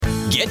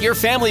Get your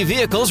family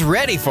vehicles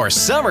ready for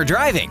summer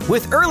driving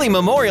with early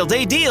Memorial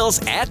Day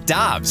deals at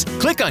Dobbs.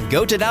 Click on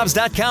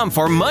GoToDobbs.com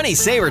for money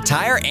saver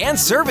tire and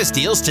service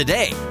deals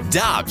today.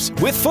 Dobbs,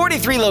 with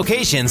 43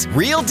 locations,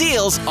 real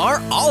deals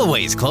are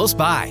always close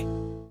by.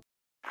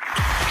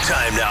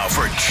 Time now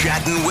for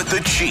Chatting with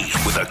the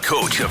Chief with the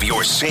coach of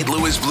your St.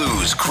 Louis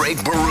Blues, Craig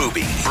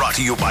Berube. Brought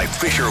to you by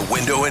Fisher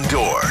Window and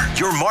Door,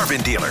 your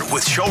Marvin dealer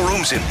with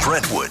showrooms in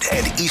Brentwood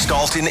and East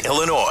Alton,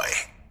 Illinois.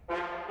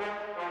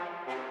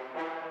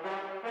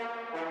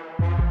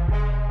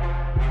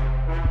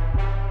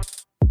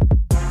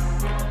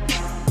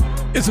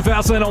 It's a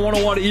fast lane on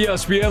 101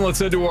 ESPN. Let's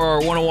head to our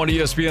 101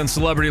 ESPN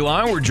Celebrity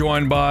Line. We're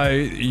joined by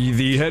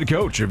the head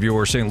coach of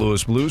your St.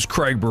 Louis Blues,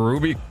 Craig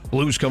Berube.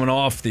 Blues coming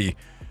off the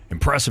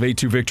impressive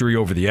 8-2 victory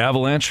over the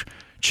Avalanche.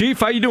 Chief,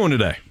 how you doing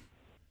today?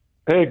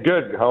 Hey,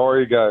 good. How are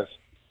you guys?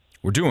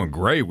 We're doing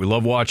great. We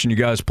love watching you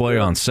guys play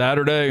on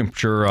Saturday. I'm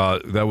sure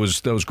that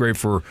was great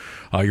for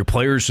your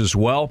players as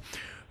well.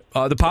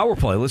 The power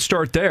play. Let's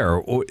start there.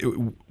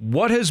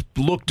 What has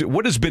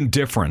been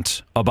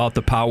different about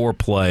the power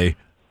play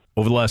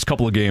over the last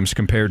couple of games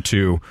compared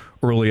to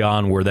early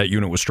on where that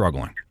unit was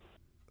struggling?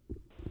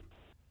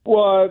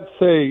 Well, I'd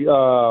say,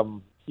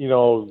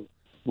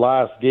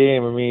 last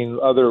game,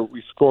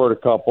 we scored a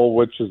couple,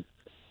 which is,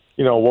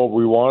 what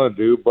we want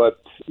to do.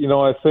 But,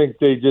 I think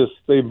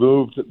they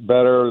moved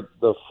better.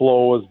 The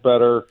flow was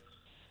better.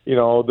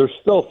 There's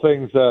still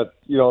things that,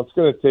 it's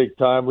going to take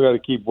time. We got to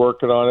keep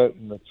working on it,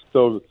 and it's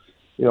still,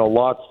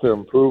 lots to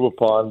improve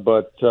upon.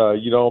 But,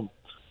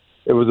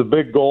 it was a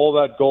big goal.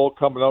 That goal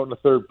coming out in the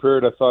third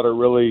period, I thought it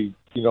really,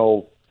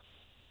 that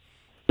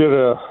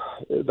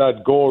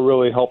goal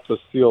really helped us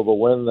seal the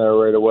win there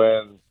right away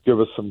and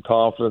give us some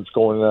confidence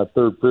going in that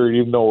third period,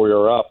 even though we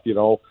were up.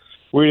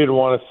 We didn't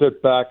want to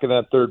sit back in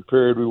that third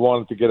period. We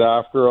wanted to get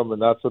after them,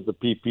 and that's what the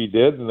PP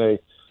did, and they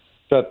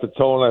set the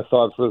tone, I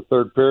thought, for the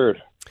third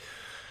period.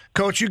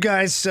 Coach, you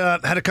guys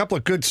had a couple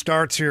of good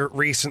starts here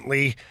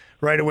recently,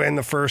 right away in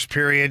the first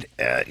period.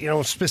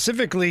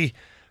 Specifically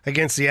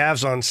against the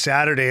Avs on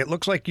Saturday, it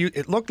looked like you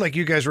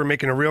guys were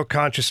making a real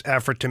conscious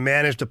effort to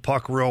manage the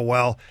puck real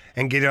well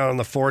and get out on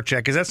the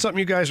forecheck. Is that something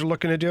you guys are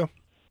looking to do?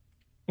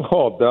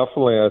 Oh,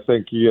 definitely. I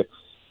think we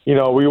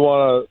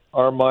want to.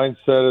 Our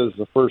mindset is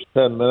the first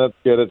 10 minutes,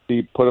 get it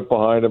deep, put it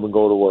behind them, and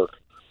go to work.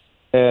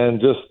 And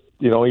just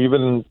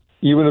even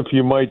if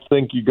you might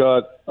think you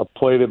got a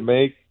play to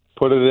make,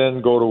 put it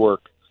in, go to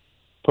work.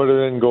 Put it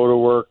in, go to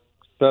work.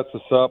 Sets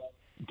us up,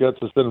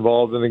 gets us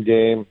involved in the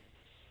game.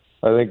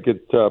 I think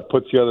it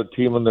puts the other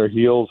team on their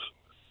heels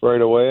right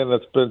away, and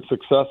it's been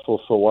successful,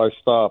 so why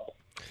stop?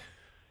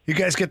 You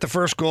guys get the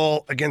first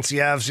goal against the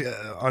Avs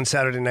on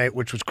Saturday night,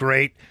 which was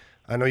great.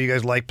 I know you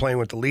guys like playing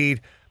with the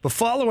lead. But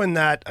following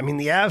that, the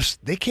Avs,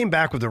 they came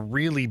back with a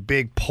really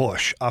big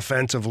push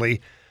offensively,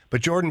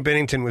 but Jordan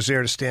Binnington was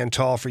there to stand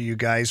tall for you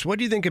guys. What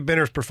do you think of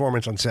Binner's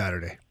performance on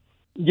Saturday?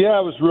 Yeah,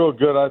 it was real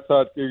good. I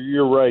thought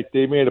you're right.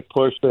 They made a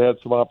push. They had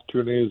some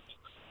opportunities.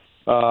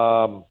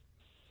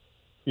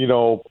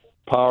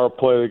 Power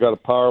play. They got a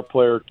power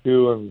play or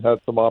two and had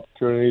some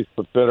opportunities,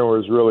 but Benner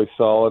was really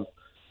solid,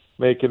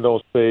 making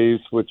those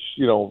saves, which,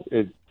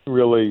 it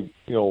really,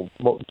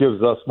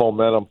 gives us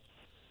momentum.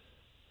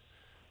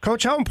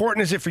 Coach, how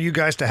important is it for you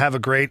guys to have a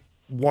great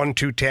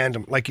 1-2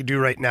 tandem like you do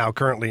right now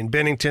currently in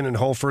Binnington and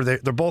Hofer?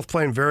 They're both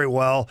playing very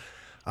well.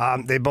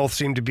 They both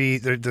seem to be,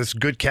 there's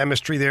good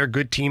chemistry there,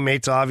 good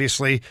teammates,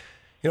 obviously.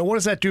 What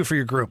does that do for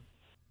your group?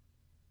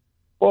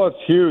 Well,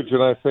 it's huge,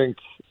 and I think,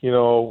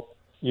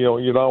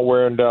 you're not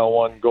wearing down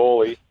one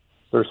goalie.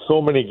 There's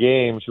so many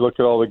games. You look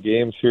at all the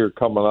games here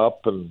coming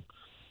up, and,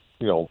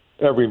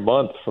 every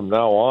month from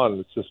now on,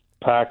 it's just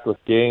packed with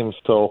games.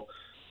 So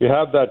you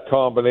have that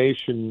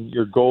combination.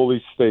 Your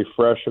goalies stay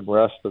fresh and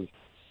rested.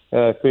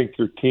 And I think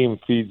your team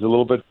feeds a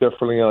little bit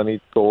differently on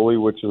each goalie,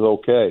 which is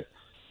okay.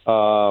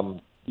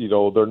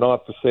 They're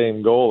not the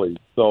same goalie.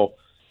 So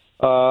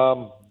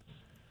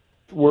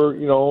we're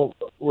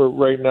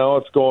right now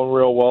it's going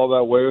real well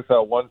that way with that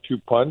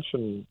 1-2 punch,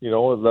 and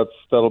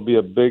that'll be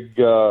a big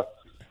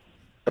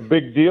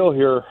deal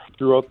here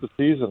throughout the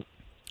season.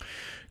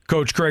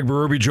 Coach Craig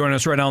Berube joining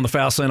us right now on the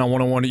Fast Lane on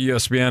 101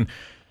 ESPN.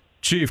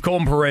 Chief,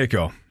 Colton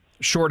Parayko,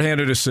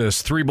 shorthanded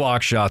assist, 3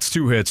 block shots,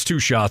 2 hits, 2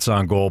 shots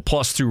on goal,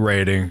 +2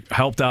 rating,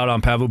 helped out on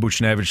Pavel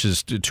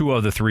Buchnevich's 2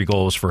 of the 3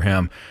 goals for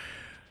him.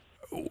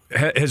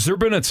 Has there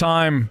been a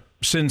time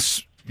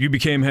since you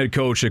became head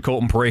coach that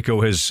Colton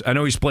Parayko has, I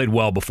know he's played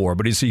well before,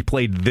 but has he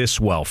played this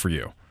well for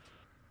you?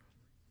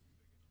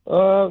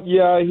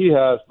 Yeah, he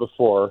has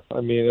before.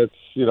 It's,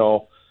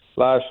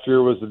 last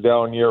year was a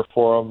down year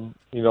for him.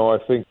 I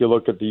think you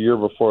look at the year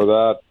before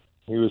that,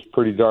 he was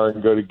pretty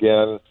darn good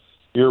again.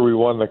 Year we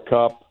won the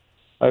Cup.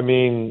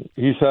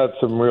 He's had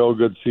some real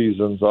good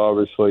seasons,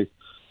 obviously.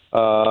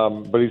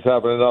 But he's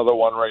having another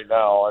one right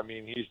now.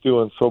 He's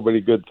doing so many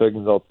good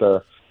things out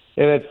there.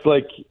 And it's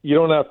like you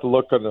don't have to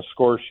look on the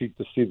score sheet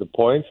to see the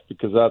points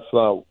because that's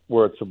not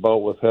where it's about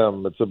with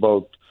him. It's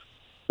about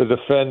the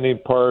defending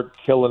part,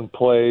 killing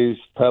plays,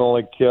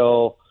 penalty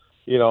kill,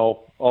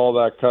 all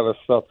that kind of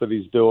stuff that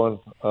he's doing.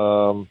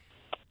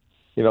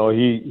 he's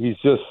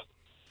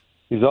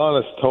on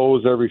his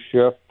toes every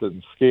shift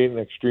and skating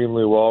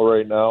extremely well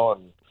right now,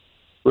 and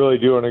really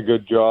doing a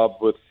good job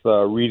with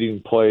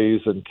reading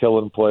plays and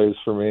killing plays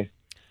for me.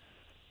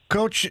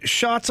 Coach,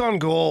 shots on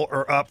goal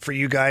are up for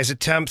you guys,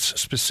 attempts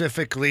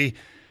specifically.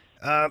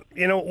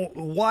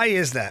 Why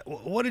is that?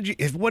 What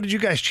did you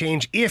guys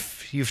change,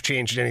 if you've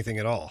changed anything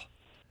at all?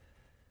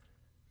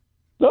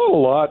 Not a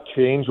lot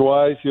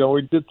change-wise.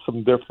 We did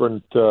some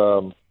different,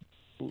 talking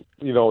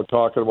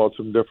about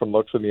some different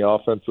looks in the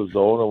offensive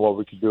zone and what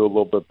we could do a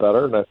little bit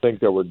better, and I think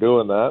that we're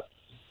doing that.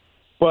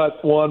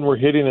 But, one, we're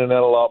hitting the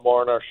net a lot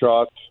more in our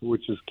shots,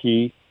 which is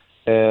key,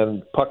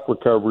 and puck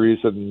recoveries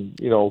and,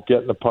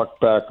 getting the puck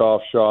back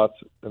off shots,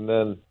 and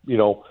then,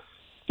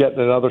 getting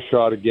another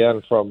shot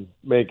again from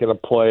making a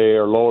play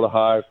or low to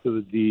high to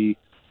the D.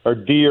 Our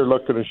D are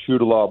looking to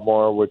shoot a lot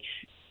more, which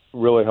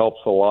really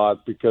helps a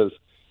lot because,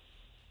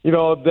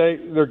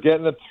 they're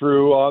getting it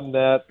through on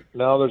net.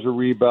 Now there's a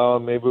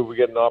rebound. Maybe we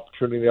get an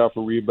opportunity off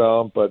a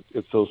rebound, but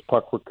it's those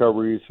puck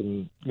recoveries,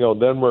 and,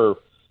 then we're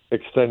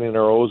extending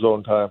our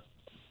ozone time.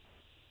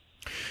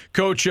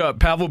 Coach,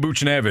 Pavel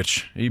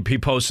Buchnevich, he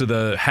posted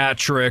a hat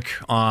trick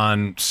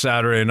on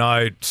Saturday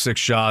night,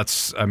 6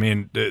 shots. I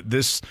mean,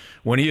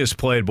 when he has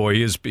played, boy,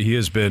 he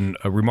has been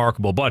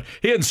remarkable. But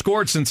he hadn't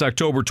scored since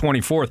October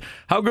 24th.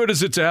 How good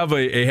is it to have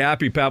a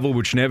happy Pavel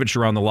Buchnevich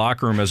around the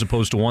locker room as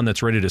opposed to one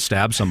that's ready to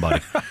stab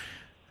somebody?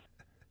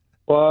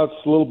 Well,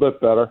 it's a little bit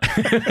better,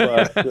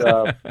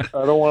 but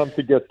I don't want him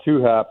to get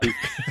too happy.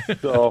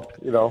 So,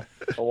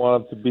 I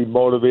want him to be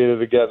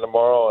motivated again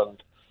tomorrow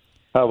and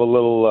have a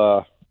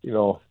little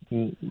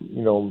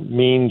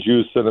mean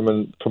juice in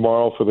him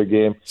tomorrow for the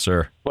game.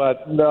 Sir.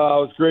 But no,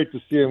 it was great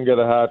to see him get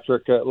a hat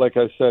trick. Like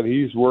I said,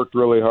 he's worked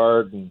really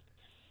hard and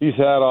he's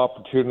had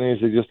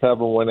opportunities. They just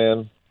haven't went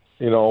in,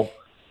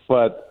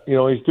 But,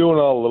 he's doing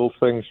all the little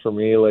things for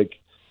me. Like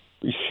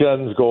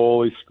Schen's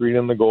goal, he's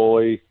screening the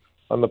goalie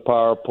on the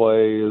power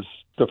play. His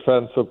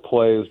defensive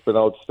play has been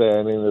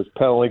outstanding. His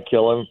penalty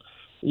killing.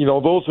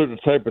 Those are the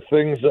type of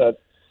things that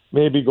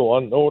maybe go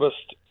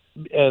unnoticed.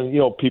 And,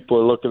 people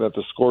are looking at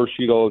the score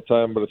sheet all the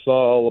time, but it's not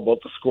all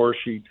about the score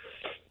sheet.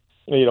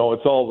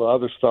 It's all the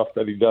other stuff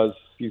that he does.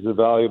 He's a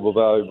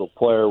valuable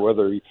player,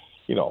 whether we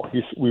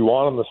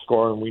want him to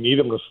score and we need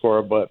him to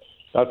score, but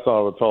that's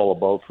not what it's all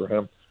about for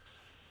him.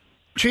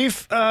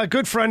 Chief, a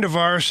good friend of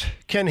ours,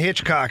 Ken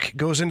Hitchcock,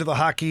 goes into the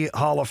Hockey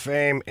Hall of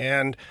Fame,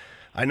 and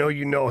I know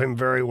you know him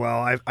very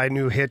well. I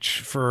knew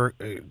Hitch for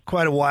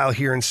quite a while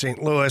here in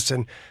St. Louis,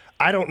 and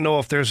I don't know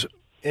if there's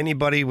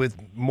anybody with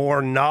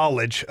more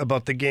knowledge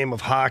about the game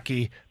of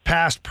hockey,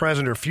 past,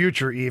 present, or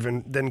future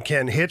even, than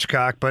Ken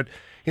Hitchcock. But,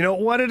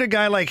 what did a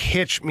guy like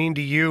Hitch mean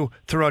to you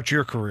throughout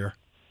your career?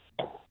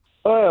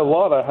 A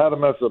lot. I had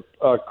him as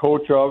a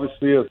coach,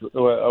 obviously, as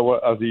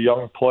a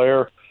young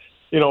player,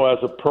 as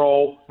a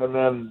pro, and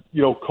then,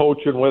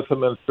 coaching with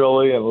him in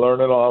Philly and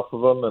learning off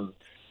of him and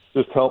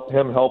just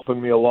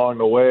helping me along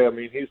the way. I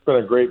mean, he's been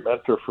a great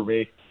mentor for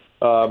me.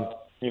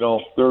 He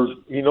knows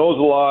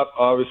a lot,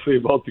 obviously,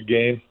 about the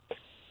game.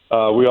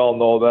 We all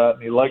know that,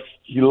 and he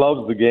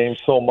loves the game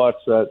so much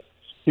that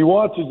he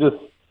wants to just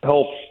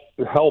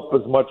help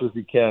as much as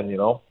he can.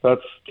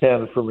 That's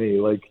Ken for me.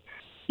 Like,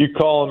 you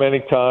call him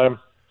anytime,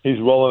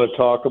 he's willing to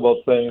talk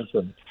about things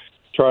and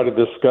try to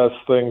discuss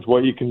things,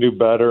 what you can do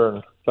better.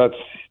 And that's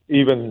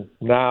even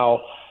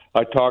now.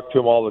 I talk to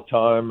him all the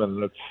time,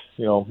 and it's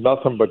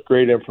nothing but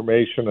great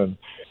information. And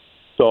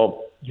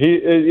so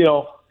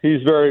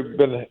he's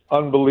been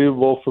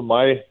unbelievable for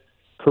my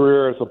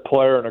career as a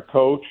player and a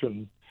coach,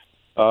 and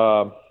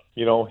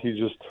he's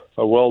just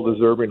a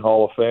well-deserving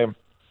Hall of Fame.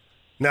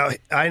 Now,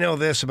 I know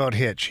this about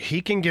Hitch.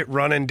 He can get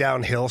running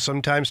downhill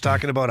sometimes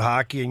talking about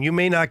hockey, and you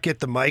may not get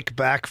the mic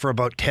back for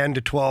about 10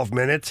 to 12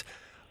 minutes.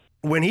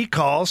 When he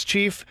calls,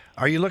 Chief,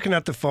 are you looking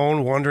at the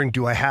phone wondering,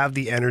 do I have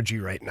the energy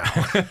right now?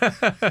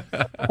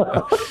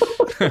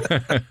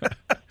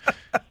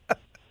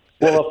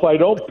 Well, if I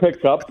don't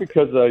pick up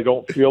because I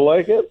don't feel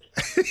like it,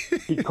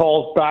 he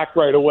calls back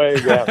right away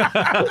again.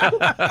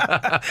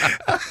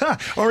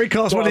 Or he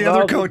calls one of the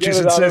other coaches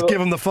and says,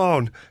 give him the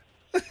phone.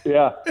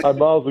 Yeah, I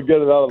might as well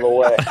get it out of the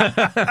way.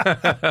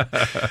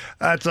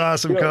 That's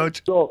awesome,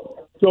 Coach. So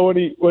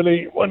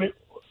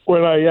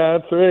when I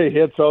answer, hey,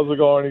 Hitch, how's it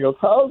going? He goes,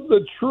 how's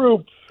the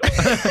troops?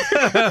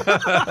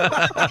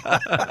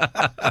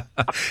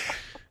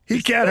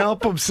 He can't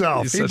help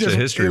himself. He's such a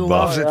history buff. He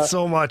loves it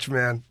so much,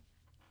 man.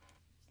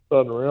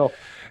 Unreal.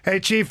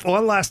 Hey, Chief,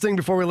 one last thing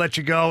before we let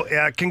you go.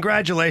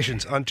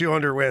 Congratulations on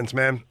 200 wins,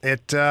 man.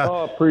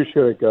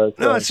 Appreciate it, guys.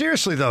 No,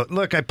 seriously, though.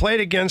 Look, I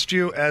played against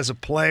you as a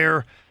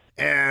player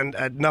and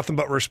I had nothing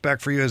but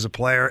respect for you as a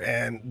player.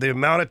 And the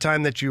amount of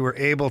time that you were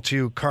able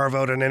to carve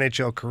out an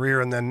NHL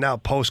career and then now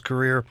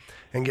post-career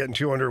and getting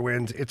 200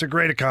 wins, it's a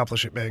great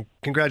accomplishment, man.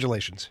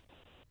 Congratulations.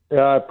 Yeah,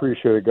 I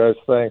appreciate it, guys.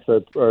 Thanks.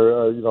 It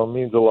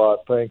means a lot.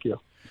 Thank you.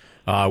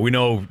 We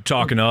know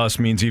talking to us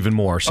means even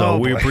more, so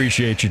we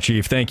appreciate you,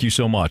 Chief. Thank you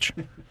so much.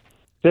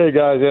 Hey,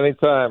 guys,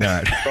 anytime. All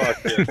right.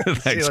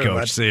 Thanks,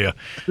 Coach. See ya.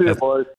 See ya, boys.